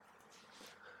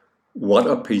What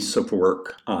a piece of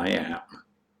work I am.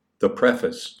 The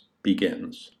preface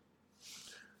begins.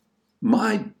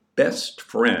 My best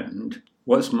friend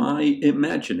was my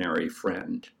imaginary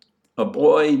friend, a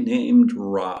boy named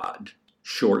Rod,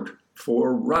 short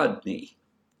for Rodney,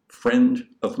 friend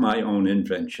of my own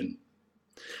invention.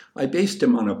 I based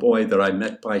him on a boy that I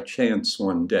met by chance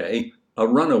one day, a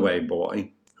runaway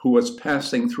boy who was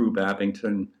passing through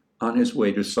Babington on his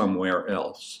way to somewhere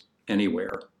else,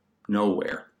 anywhere,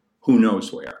 nowhere. Who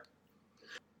knows where?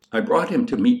 I brought him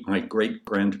to meet my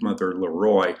great-grandmother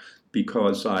Leroy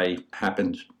because I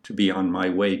happened to be on my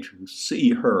way to see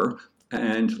her,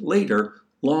 and later,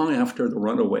 long after the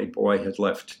runaway boy had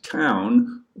left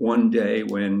town, one day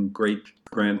when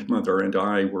great-grandmother and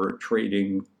I were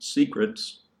trading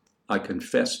secrets, I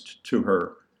confessed to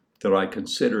her that I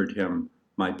considered him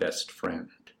my best friend.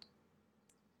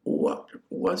 "What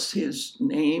was his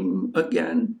name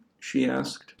again?" she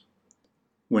asked.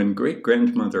 When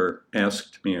great-grandmother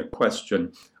asked me a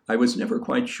question, I was never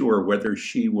quite sure whether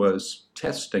she was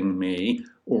testing me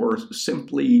or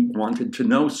simply wanted to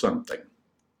know something.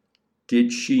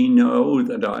 Did she know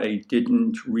that I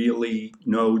didn't really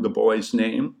know the boy's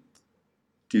name?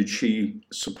 Did she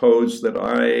suppose that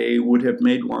I would have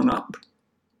made one up?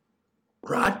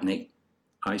 "Rodney,"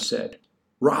 I said.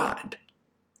 "Rod."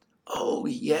 "Oh,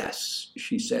 yes,"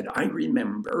 she said, "I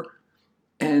remember.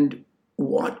 And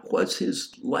what was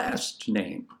his last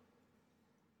name?"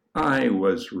 I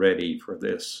was ready for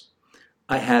this.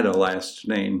 I had a last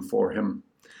name for him.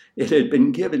 It had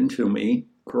been given to me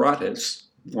gratis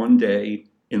one day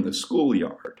in the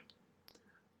schoolyard.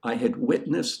 I had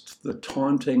witnessed the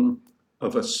taunting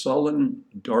of a sullen,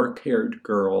 dark-haired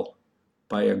girl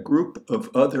by a group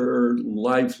of other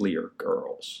livelier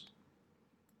girls.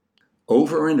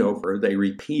 Over and over they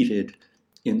repeated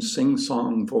in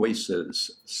sing-song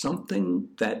voices something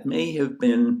that may have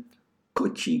been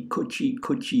 "Coochie, coochie,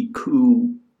 coochie,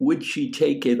 coo, would she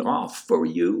take it off for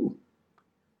you?"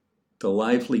 The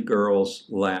lively girls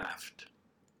laughed.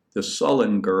 The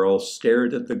sullen girl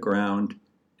stared at the ground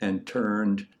and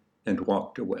turned and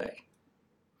walked away.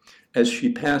 As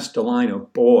she passed a line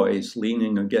of boys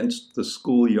leaning against the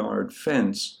schoolyard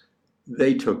fence,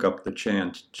 they took up the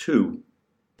chant too.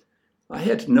 I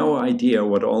had no idea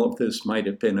what all of this might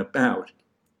have been about.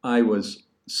 I was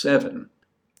 7,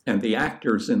 and the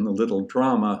actors in the little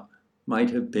drama might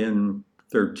have been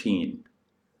 13.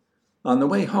 On the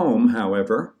way home,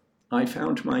 however, I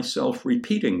found myself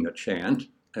repeating the chant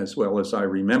as well as I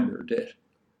remembered it.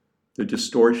 The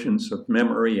distortions of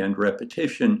memory and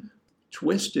repetition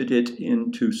twisted it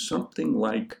into something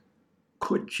like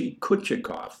Kutchi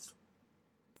Kutchikov,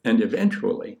 and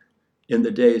eventually, in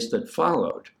the days that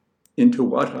followed, into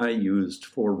what I used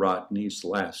for Rodney's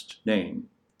last name.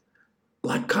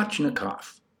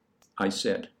 "Lodkochnikov," I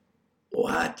said.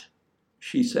 "What?"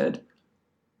 she said.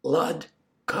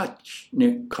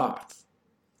 "Lodkochnikov,"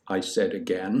 I said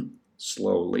again,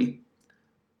 slowly.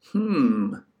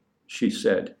 She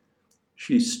said.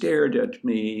 She stared at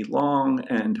me long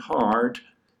and hard,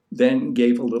 then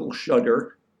gave a little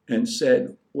shudder and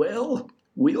said, "Well,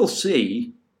 we'll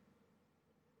see."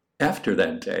 After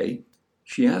that day,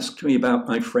 she asked me about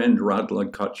my friend Rod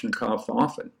Lodkochnikov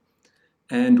often,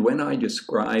 and when I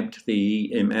described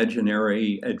the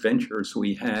imaginary adventures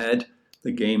we had,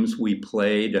 the games we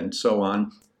played, and so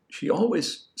on, she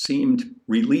always seemed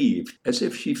relieved, as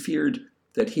if she feared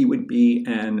that he would be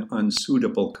an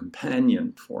unsuitable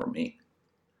companion for me.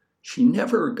 She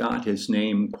never got his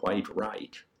name quite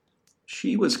right.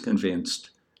 She was convinced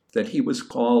that he was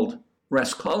called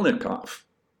Raskolnikov,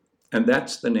 and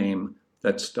that's the name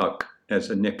that stuck as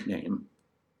a nickname,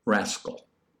 Rascal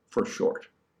for short.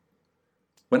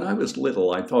 When I was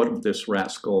little, I thought of this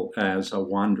rascal as a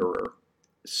wanderer,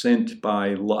 sent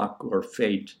by luck or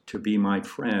fate to be my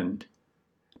friend.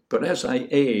 But as I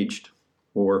aged,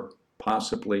 or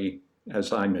possibly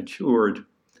as I matured,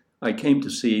 I came to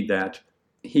see that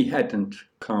he hadn't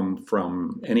come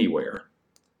from anywhere.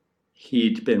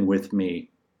 He'd been with me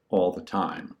all the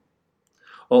time.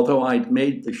 Although I'd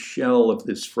made the shell of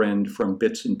this friend from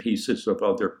bits and pieces of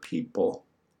other people,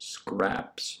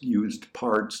 scraps, used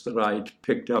parts that I'd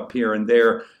picked up here and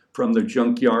there from the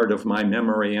junkyard of my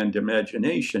memory and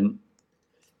imagination,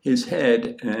 his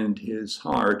head and his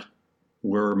heart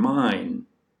were mine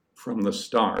from the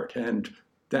start, and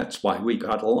that's why we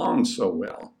got along so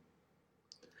well.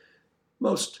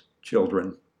 Most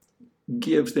children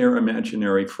give their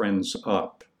imaginary friends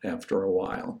up after a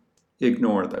while,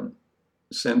 ignore them,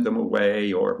 send them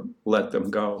away, or let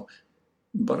them go.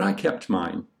 But I kept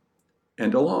mine,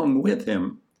 and along with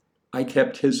him, I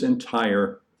kept his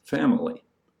entire family.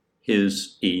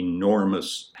 his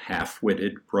enormous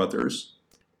half-witted brothers,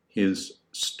 his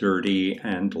sturdy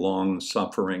and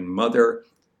long-suffering mother,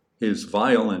 his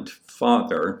violent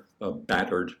father, a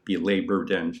battered,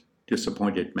 belabored, and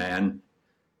disappointed man,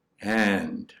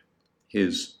 and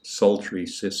his sultry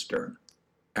sister,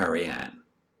 Ariane.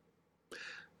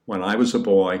 When I was a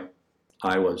boy,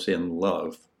 I was in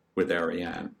love with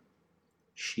Ariane.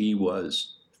 She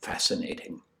was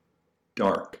fascinating,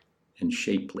 dark and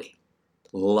shapely,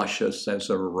 luscious as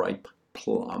a ripe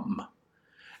plum.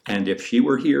 And if she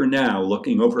were here now,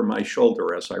 looking over my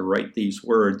shoulder as I write these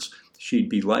words, she'd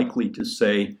be likely to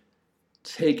say,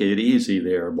 "Take it easy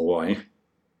there, boy.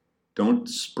 Don't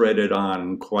spread it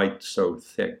on quite so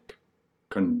thick.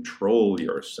 Control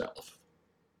yourself."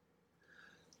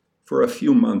 For a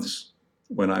few months,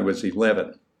 when I was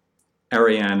 11,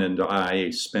 Ariane and I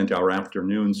spent our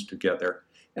afternoons together,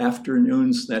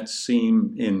 afternoons that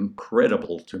seem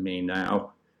incredible to me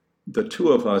now. The two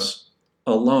of us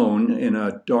alone in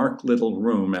a dark little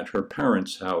room at her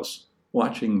parents' house,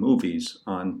 watching movies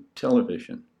on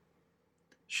television.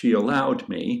 She allowed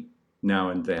me, now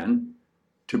and then,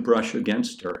 to brush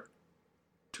against her,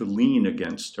 to lean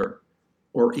against her,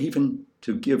 or even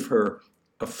to give her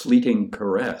a fleeting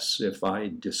caress if I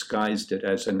disguised it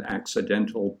as an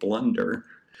accidental blunder.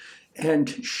 And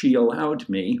she allowed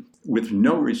me, with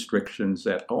no restrictions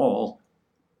at all,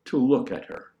 to look at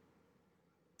her.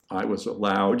 I was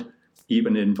allowed,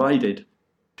 even invited,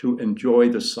 to enjoy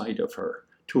the sight of her,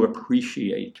 to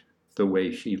appreciate the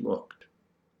way she looked.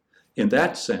 In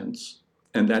that sense,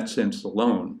 and that sense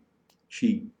alone,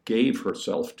 she gave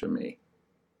herself to me,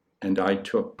 and I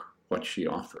took what she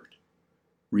offered,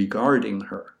 regarding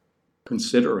her,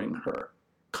 considering her,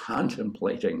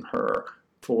 contemplating her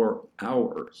for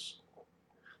hours.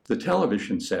 The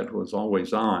television set was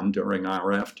always on during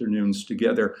our afternoons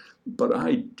together, but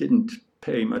I didn't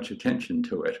pay much attention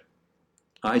to it.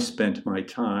 I spent my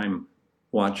time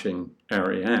watching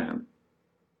Ariane.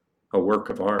 A work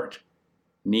of art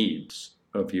needs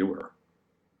a viewer.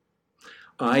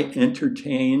 I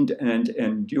entertained and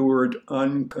endured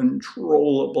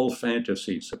uncontrollable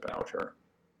fantasies about her.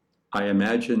 I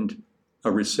imagined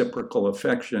a reciprocal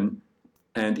affection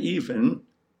and even,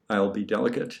 I'll be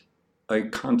delicate, a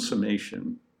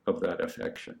consummation of that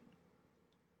affection.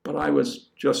 But I was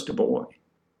just a boy,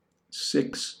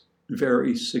 6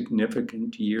 very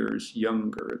significant years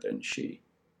younger than she.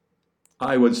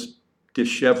 I was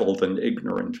disheveled and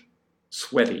ignorant,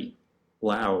 sweaty,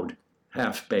 loud,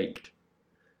 half-baked.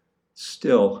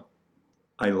 Still,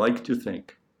 I like to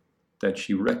think that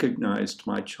she recognized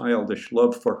my childish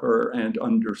love for her and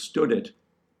understood it,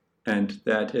 and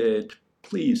that it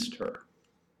pleased her.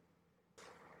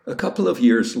 A couple of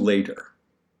years later,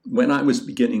 when I was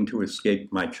beginning to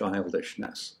escape my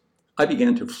childishness, I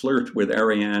began to flirt with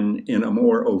Ariane in a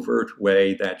more overt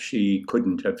way that she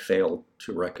couldn't have failed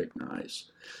to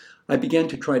recognize. I began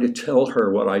to try to tell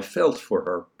her what I felt for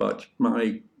her, but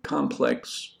my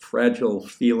complex, fragile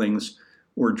feelings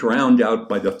were drowned out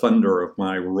by the thunder of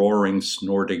my roaring,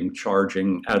 snorting,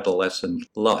 charging adolescent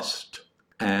lust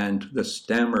and the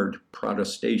stammered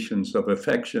protestations of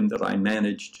affection that I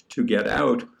managed to get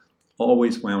out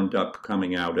always wound up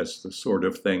coming out as the sort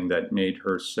of thing that made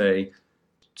her say,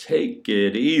 "Take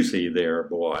it easy there,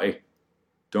 boy.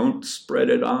 Don't spread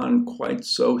it on quite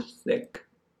so thick.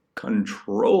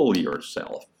 Control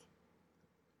yourself."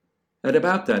 At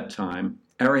about that time,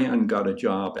 Ariane got a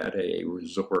job at a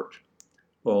resort.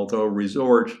 Although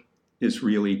resort is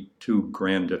really too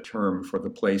grand a term for the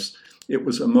place, it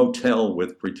was a motel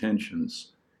with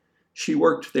pretensions. She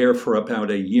worked there for about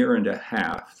a year and a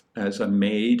half as a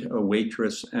maid, a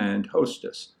waitress, and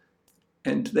hostess.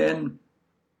 And then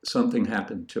something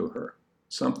happened to her,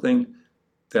 something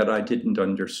that I didn't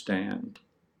understand.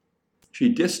 She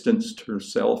distanced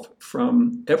herself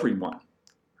from everyone,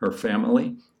 her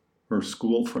family, her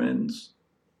school friends,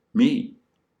 me.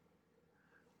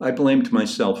 I blamed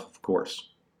myself, of course.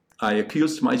 I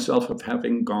accused myself of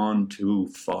having gone too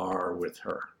far with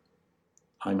her.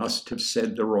 I must have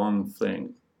said the wrong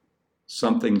thing,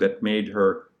 something that made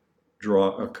her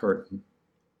draw a curtain.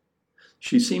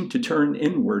 She seemed to turn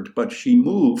inward, but she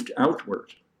moved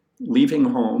outward, leaving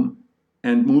home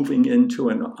and moving into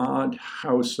an odd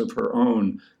house of her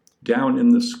own, down in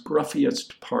the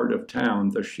scruffiest part of town,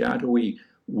 the shadowy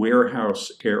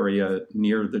warehouse area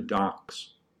near the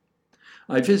docks.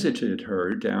 I visited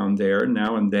her down there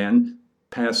now and then,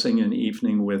 passing an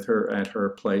evening with her at her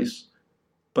place,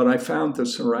 but I found the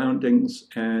surroundings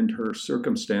and her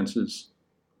circumstances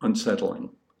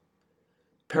unsettling.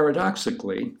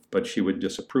 Paradoxically, but she would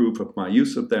disapprove of my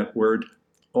use of that word,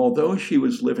 although she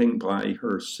was living by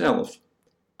herself,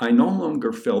 I no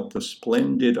longer felt the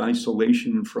splendid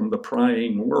isolation from the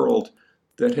prying world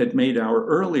that had made our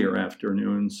earlier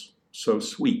afternoons so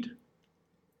sweet.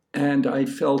 And I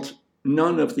felt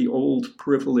none of the old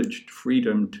privileged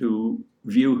freedom to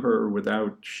view her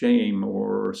without shame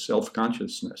or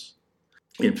self-consciousness.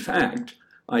 In fact,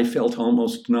 I felt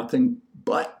almost nothing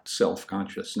but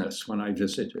self-consciousness when I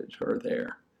visited her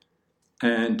there.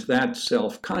 And that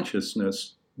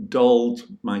self-consciousness dulled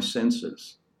my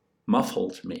senses,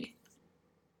 muffled me.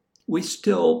 We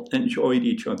still enjoyed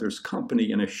each other's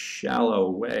company in a shallow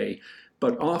way,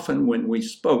 but often when we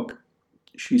spoke,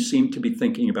 she seemed to be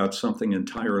thinking about something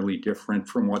entirely different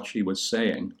from what she was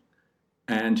saying.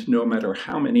 And no matter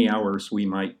how many hours we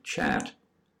might chat,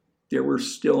 there were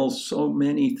still so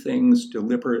many things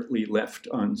deliberately left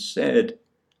unsaid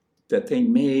that they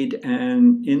made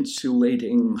an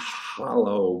insulating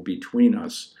hollow between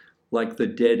us, like the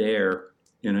dead air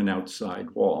in an outside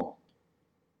wall.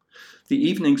 The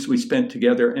evenings we spent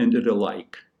together ended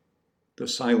alike. The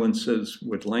silences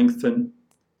would lengthen,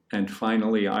 and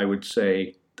finally I would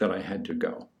say that I had to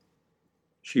go.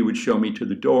 She would show me to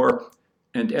the door,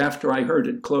 and after I heard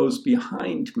it close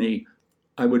behind me,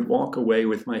 I would walk away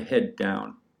with my head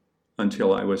down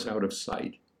until I was out of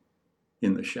sight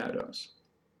in the shadows.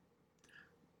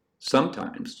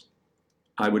 Sometimes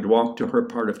I would walk to her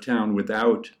part of town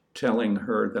without telling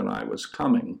her that I was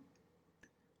coming.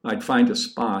 I'd find a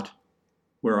spot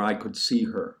where I could see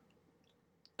her,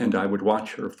 and I would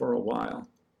watch her for a while.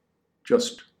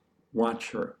 Just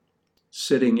watch her,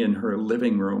 sitting in her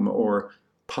living room or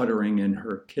puttering in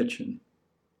her kitchen.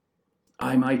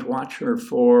 I might watch her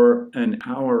for an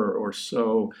hour or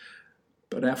so,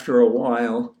 but after a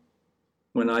while,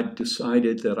 when I'd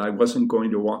decided that I wasn't going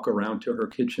to walk around to her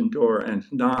kitchen door and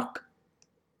knock,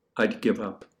 I'd give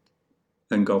up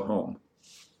and go home.